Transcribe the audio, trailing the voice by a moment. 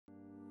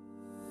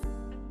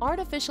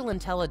Artificial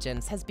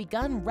intelligence has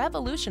begun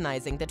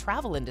revolutionizing the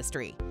travel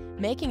industry,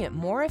 making it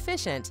more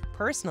efficient,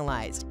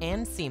 personalized,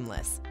 and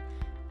seamless.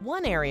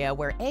 One area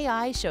where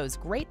AI shows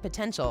great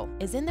potential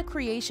is in the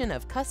creation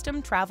of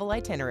custom travel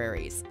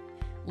itineraries.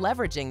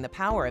 Leveraging the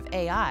power of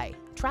AI,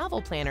 travel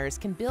planners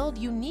can build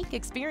unique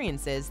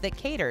experiences that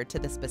cater to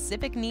the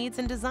specific needs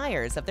and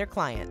desires of their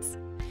clients.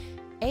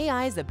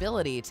 AI's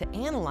ability to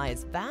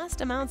analyze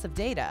vast amounts of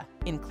data,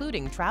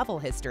 including travel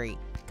history,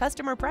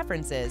 customer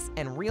preferences,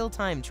 and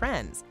real-time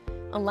trends,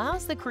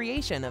 allows the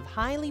creation of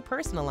highly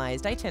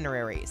personalized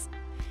itineraries.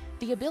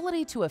 The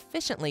ability to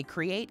efficiently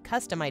create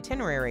custom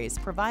itineraries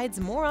provides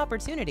more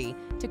opportunity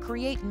to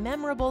create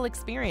memorable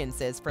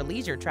experiences for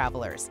leisure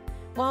travelers,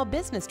 while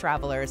business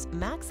travelers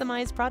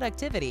maximize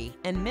productivity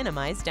and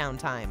minimize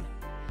downtime.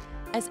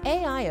 As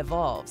AI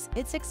evolves,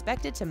 it's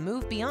expected to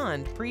move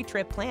beyond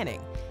pre-trip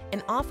planning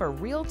and offer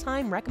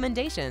real-time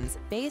recommendations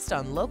based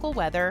on local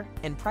weather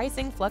and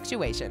pricing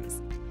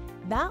fluctuations.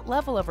 That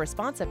level of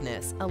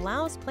responsiveness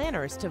allows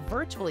planners to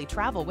virtually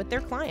travel with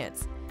their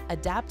clients,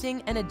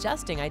 adapting and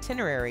adjusting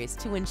itineraries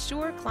to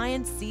ensure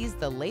clients seize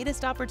the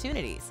latest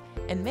opportunities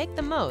and make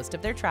the most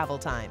of their travel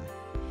time.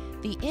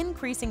 The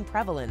increasing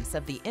prevalence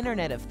of the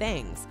Internet of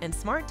Things and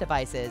smart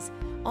devices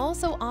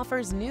also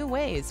offers new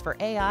ways for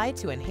AI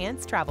to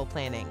enhance travel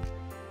planning.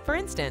 For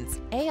instance,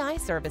 AI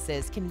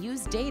services can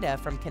use data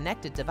from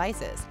connected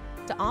devices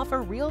to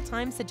offer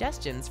real-time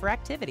suggestions for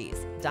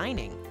activities,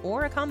 dining,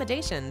 or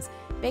accommodations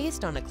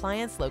based on a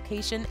client's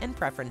location and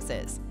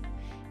preferences.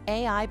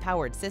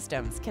 AI-powered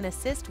systems can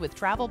assist with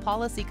travel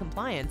policy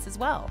compliance as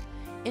well,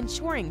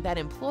 ensuring that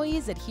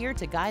employees adhere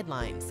to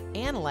guidelines,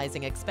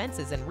 analyzing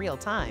expenses in real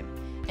time,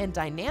 and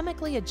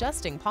dynamically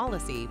adjusting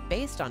policy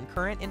based on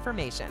current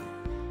information.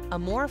 A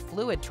more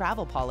fluid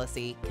travel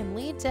policy can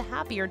lead to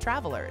happier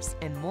travelers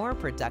and more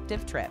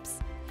productive trips.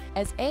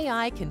 As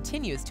AI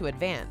continues to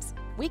advance,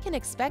 we can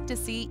expect to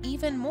see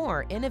even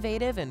more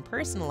innovative and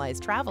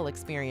personalized travel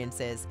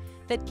experiences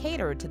that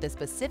cater to the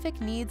specific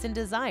needs and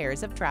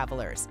desires of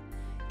travelers.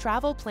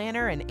 Travel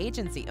planner and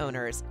agency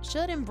owners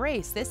should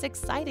embrace this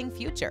exciting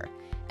future,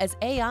 as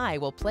AI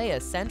will play a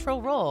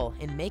central role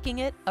in making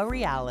it a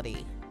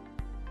reality.